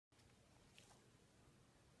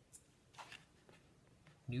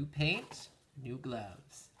New paint, new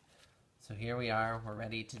gloves. So here we are, we're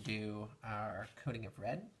ready to do our coating of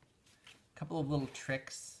red. A couple of little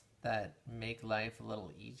tricks that make life a little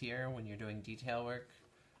easier when you're doing detail work.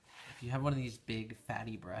 If you have one of these big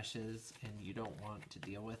fatty brushes and you don't want to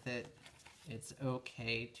deal with it, it's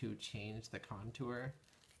okay to change the contour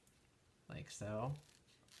like so.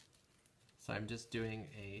 So I'm just doing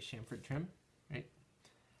a chamfered trim, right?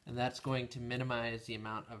 And that's going to minimize the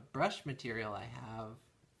amount of brush material I have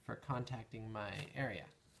for contacting my area.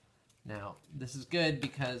 Now, this is good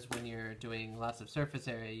because when you're doing lots of surface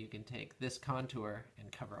area, you can take this contour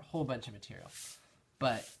and cover a whole bunch of material.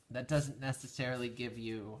 But that doesn't necessarily give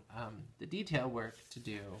you the detail work to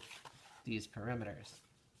do these perimeters.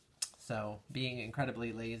 So being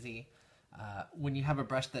incredibly lazy, when you have a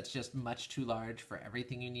brush that's just much too large for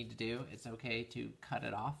everything you need to do, it's okay to cut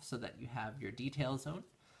it off so that you have your detail zone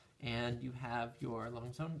and you have your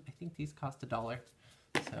long zone. I think these cost $1,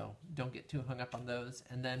 so don't get too hung up on those.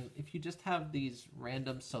 And then if you just have these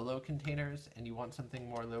random solo containers and you want something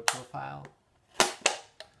more low profile,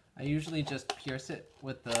 I usually just pierce it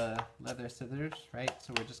with the leather scissors, right?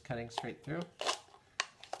 So we're just cutting straight through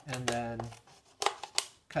and then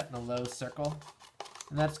cut in a low circle.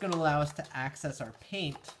 And that's going to allow us to access our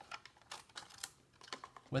paint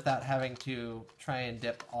without having to try and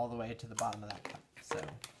dip all the way to the bottom of that cup. So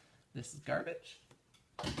this is garbage.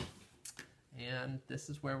 And this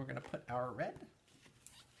is where we're going to put our red.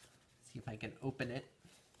 See if I can open it.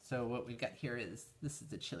 So what we've got here is, this is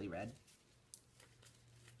the chili red.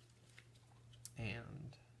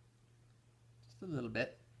 And just a little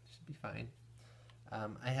bit, should be fine.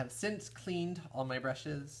 I have since cleaned all my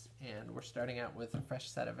brushes and we're starting out with a fresh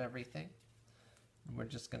set of everything. And we're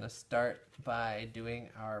just going to start by doing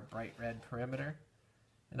our bright red perimeter.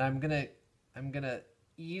 And I'm gonna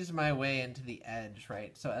ease my way into the edge,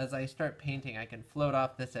 right? So as I start painting, I can float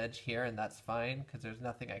off this edge here and that's fine because there's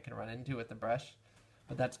nothing I can run into with the brush.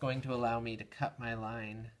 But that's going to allow me to cut my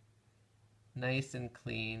line nice and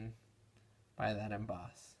clean by that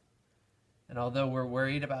emboss. And although we're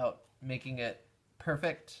worried about making it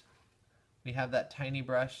perfect, we have that tiny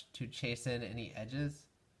brush to chase in any edges,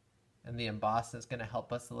 and the emboss is going to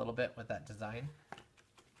help us a little bit with that design.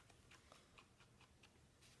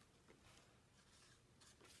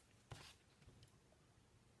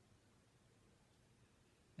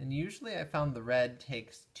 And usually I found the red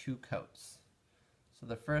takes 2 coats. So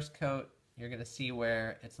the first coat, you're going to see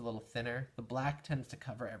where it's a little thinner. The black tends to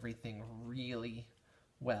cover everything really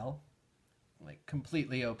well, like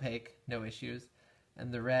completely opaque, no issues.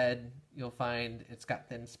 And the red, you'll find it's got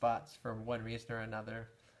thin spots for one reason or another.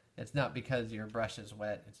 It's not because your brush is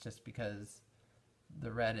wet, it's just because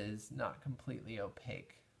the red is not completely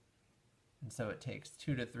opaque. And so it takes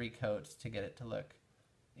 2 to 3 coats to get it to look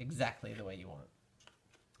exactly the way you want.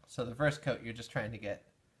 So the first coat, you're just trying to get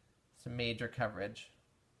some major coverage.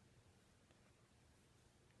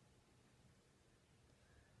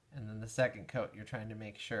 And then the second coat, you're trying to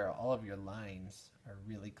make sure all of your lines are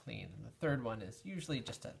really clean. And the third one is usually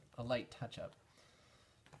just a light touch-up.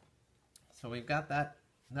 So we've got that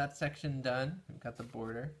section done. We've got the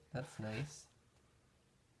border. That's nice.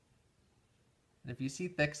 And if you see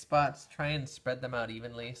thick spots, try and spread them out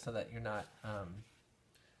evenly so that you're not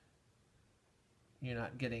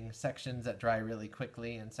getting sections that dry really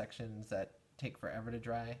quickly and sections that take forever to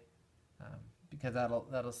dry, because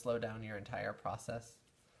that'll slow down your entire process.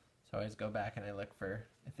 So I always go back and I look for,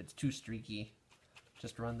 if it's too streaky,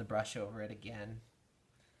 just run the brush over it again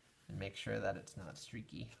and make sure that it's not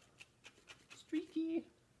streaky. Streaky!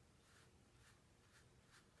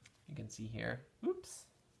 You can see here, oops,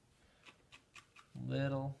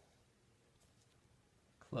 little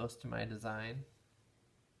close to my design.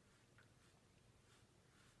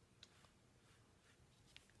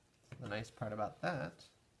 So the nice part about that,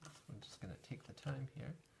 I'm just going to take the time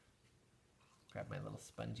here. Grab my little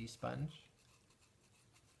spongy sponge,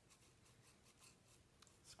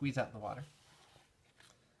 squeeze out the water,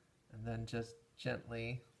 and then just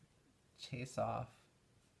gently chase off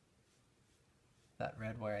that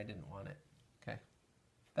red where I didn't want it. Okay,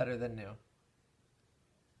 better than new.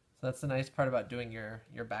 So that's the nice part about doing your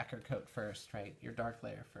backer coat first, right? Your dark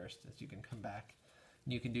layer first, is you can come back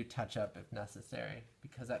and you can do touch up if necessary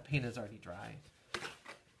because that paint is already dry.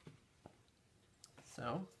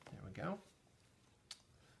 So there we go.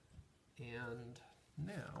 And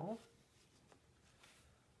now,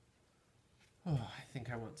 I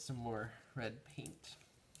think I want some more red paint,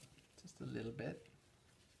 just a little bit.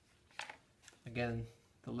 Again,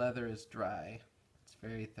 the leather is dry, it's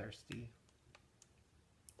very thirsty.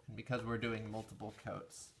 And because we're doing multiple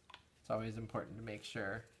coats, it's always important to make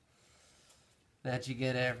sure that you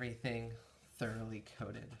get everything thoroughly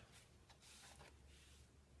coated.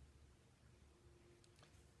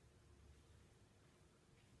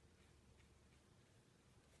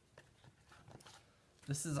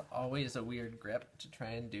 This is always a weird grip to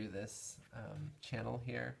try and do this channel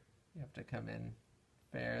here. You have to come in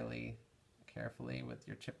fairly carefully with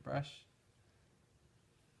your chip brush.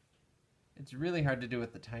 It's really hard to do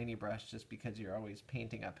with the tiny brush just because you're always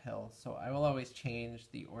painting uphill. So I will always change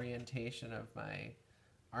the orientation of my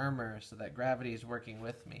armor so that gravity is working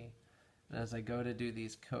with me. And as I go to do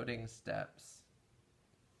these coating steps,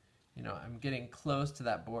 you know, I'm getting close to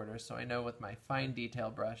that border, so I know with my fine detail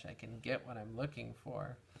brush I can get what I'm looking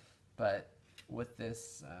for. But with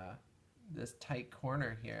this, this tight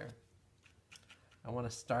corner here, I want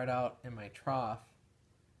to start out in my trough,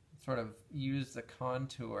 sort of use the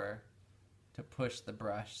contour to push the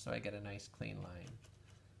brush so I get a nice clean line.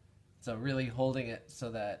 So really holding it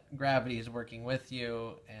so that gravity is working with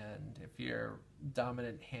you, and if your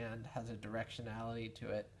dominant hand has a directionality to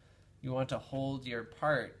it, you want to hold your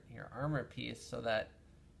part, your armor piece, so that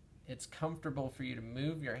it's comfortable for you to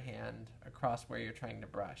move your hand across where you're trying to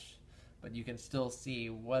brush, but you can still see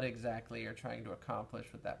what exactly you're trying to accomplish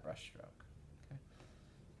with that brush stroke. Okay?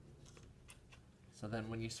 So then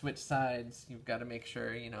when you switch sides, you've got to make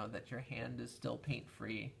sure, you know, that your hand is still paint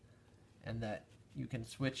free and that you can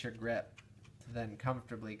switch your grip to then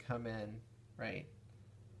comfortably come in, right,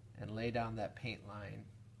 and lay down that paint line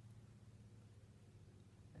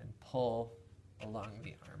and pull along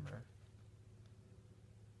the armor.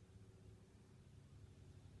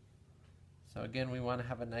 So again, we want to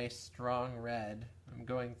have a nice strong red. I'm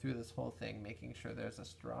going through this whole thing making sure there's a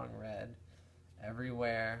strong red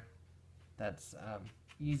everywhere that's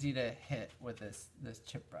easy to hit with this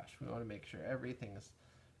chip brush. We want to make sure everything's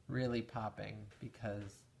really popping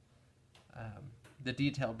because the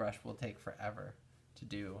detail brush will take forever to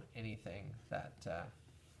do anything that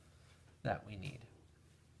that we need.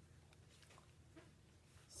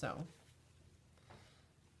 So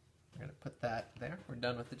we're going to put that there. We're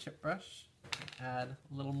done with the chip brush. Add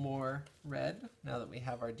a little more red now that we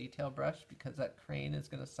have our detail brush, because that crane is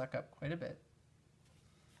going to suck up quite a bit.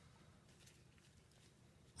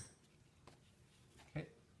 Okay.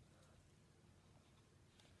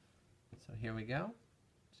 So here we go.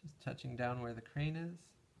 Just touching down where the crane is.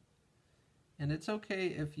 And it's okay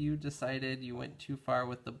if you decided you went too far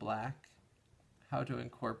with the black, how to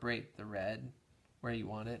incorporate the red where you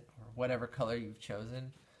want it, or whatever color you've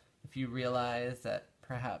chosen. If you realize that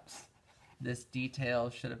perhaps this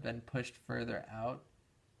detail should have been pushed further out,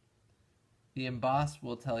 the emboss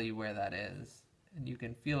will tell you where that is, and you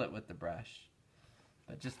can feel it with the brush.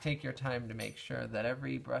 But just take your time to make sure that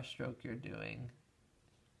every brush stroke you're doing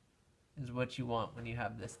is what you want when you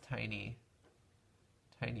have this tiny,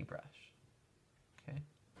 tiny brush. Okay?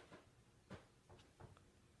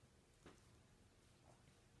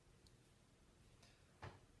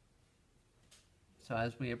 So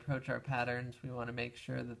as we approach our patterns, we want to make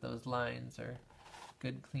sure that those lines are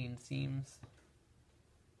good, clean seams.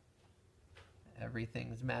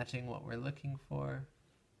 Everything's matching what we're looking for.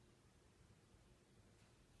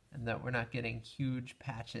 And that we're not getting huge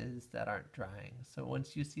patches that aren't drying. So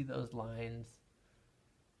once you see those lines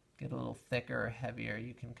get a little thicker or heavier,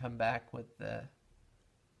 you can come back with the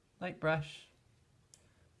light brush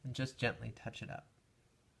and just gently touch it up.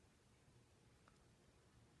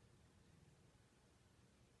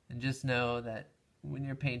 And just know that when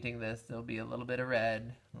you're painting this, there'll be a little bit of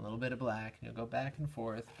red, a little bit of black, and you'll go back and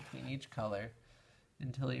forth between each color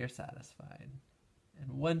until you're satisfied.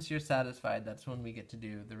 And once you're satisfied, that's when we get to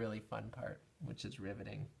do the really fun part, which is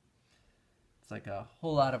riveting. It's like a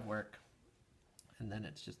whole lot of work, and then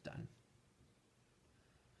it's just done.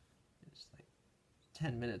 It's like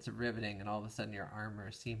 10 minutes of riveting, and all of a sudden your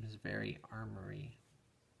armor seems very armory.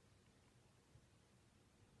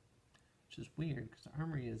 Which is weird, because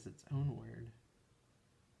armory is its own word.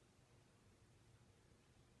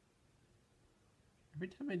 Every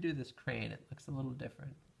time I do this crane, it looks a little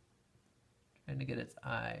different. Trying to get its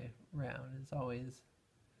eye round is always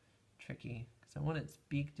tricky, because I want its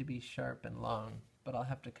beak to be sharp and long, but I'll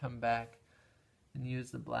have to come back and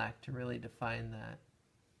use the black to really define that,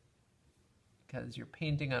 because you're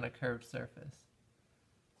painting on a curved surface.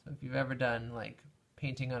 So if you've ever done like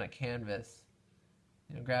painting on a canvas,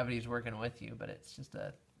 you know, gravity's working with you, but it's just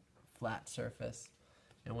a flat surface.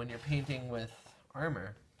 And when you're painting with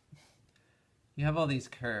armor, you have all these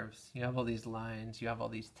curves, you have all these lines, you have all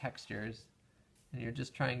these textures, and you're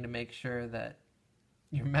just trying to make sure that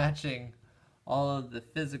you're matching all of the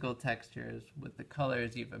physical textures with the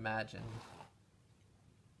colors you've imagined.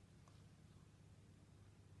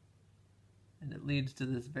 And it it leads to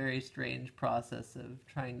this very strange process of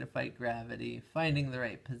trying to fight gravity, finding the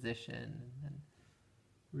right position, and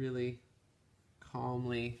really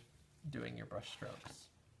calmly doing your brush strokes.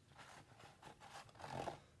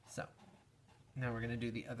 So, now we're going to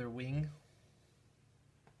do the other wing.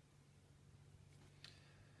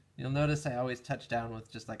 You'll notice I always touch down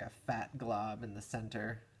with just like a fat glob in the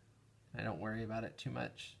center. I don't worry about it too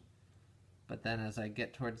much. But then as I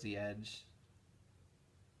get towards the edge,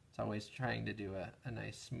 it's always trying to do a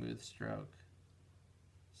nice smooth stroke.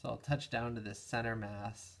 So I'll touch down to this center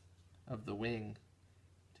mass of the wing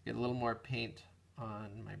to get a little more paint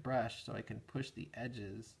on my brush so I can push the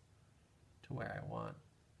edges to where I want.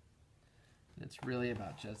 And it's really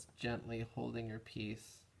about just gently holding your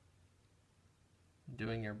piece,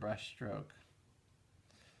 doing your brush stroke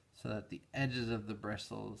so that the edges of the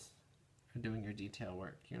bristles are doing your detail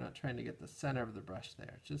work. You're not trying to get the center of the brush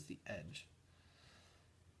there, it's just the edge.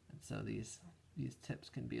 And so these tips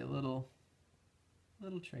can be a little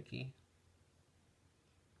tricky.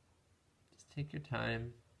 Just take your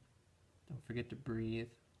time. Don't forget to breathe.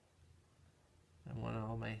 I want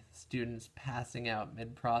all my students passing out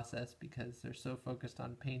mid-process because they're so focused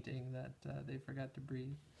on painting that they forgot to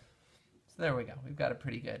breathe. So there we go. We've got a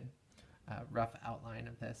pretty good rough outline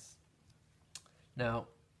of this. Now,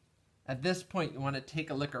 at this point, you want to take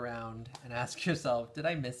a look around and ask yourself, did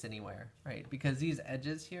I miss anywhere, right? Because these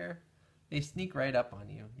edges here, they sneak right up on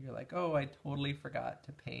you. You're like, oh, I totally forgot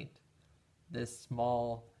to paint this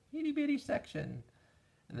small itty bitty section.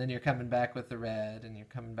 And then you're coming back with the red and you're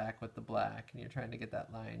coming back with the black and you're trying to get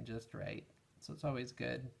that line just right. So it's always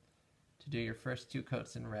good to do your first 2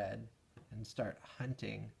 coats in red and start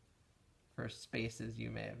hunting for spaces you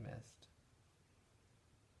may have missed.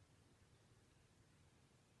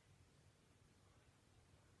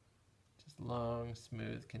 Just long,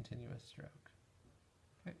 smooth, continuous stroke.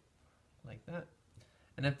 Okay, like that.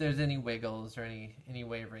 And if there's any wiggles or any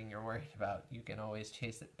wavering you're worried about, you can always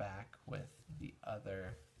chase it back with the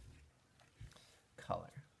other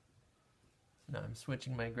color. So now I'm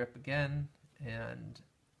switching my grip again, and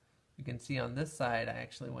you can see on this side I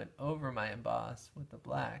actually went over my emboss with the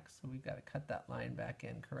black, so we've got to cut that line back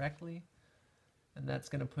in correctly, and that's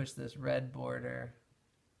going to push this red border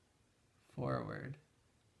forward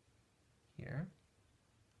here,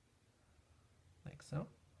 like so.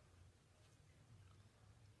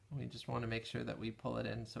 We just want to make sure that we pull it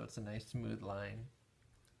in so it's a nice smooth line.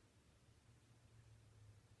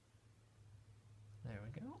 There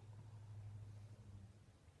we go.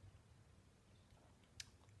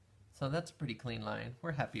 So that's a pretty clean line.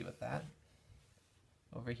 We're happy with that.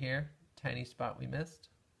 Over here, tiny spot we missed.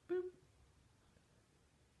 Boop.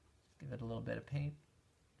 Just give it a little bit of paint.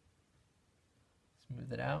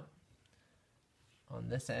 Smooth it out. On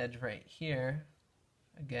this edge right here,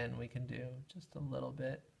 again, we can do just a little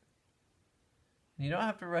bit. And you don't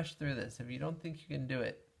have to rush through this. If you don't think you can do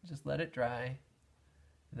it, just let it dry,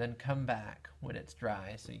 and then come back when it's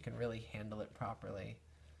dry so you can really handle it properly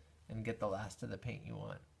and get the last of the paint you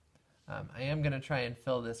want. I am going to try and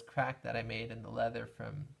fill this crack that I made in the leather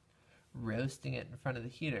from roasting it in front of the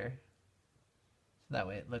heater, so that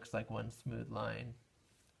way it looks like one smooth line.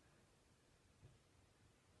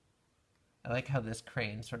 I like how this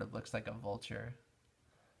crane sort of looks like a vulture.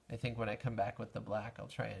 I think when I come back with the black, I'll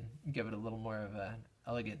try and give it a little more of an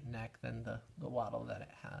elegant neck than the wattle that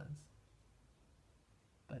it has.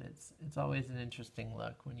 But it's always an interesting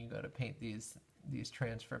look when you go to paint these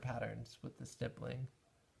transfer patterns with the stippling.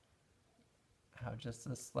 How just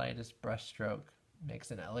the slightest brush stroke makes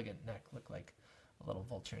an elegant neck look like a little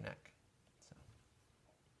vulture neck. So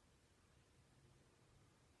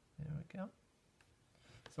there we go.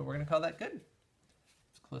 So we're going to call that good.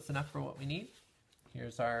 It's close enough for what we need.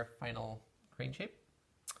 Here's our final crane shape.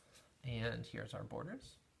 And here's our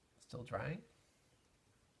borders. Still drying.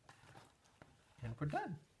 And we're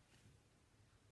done.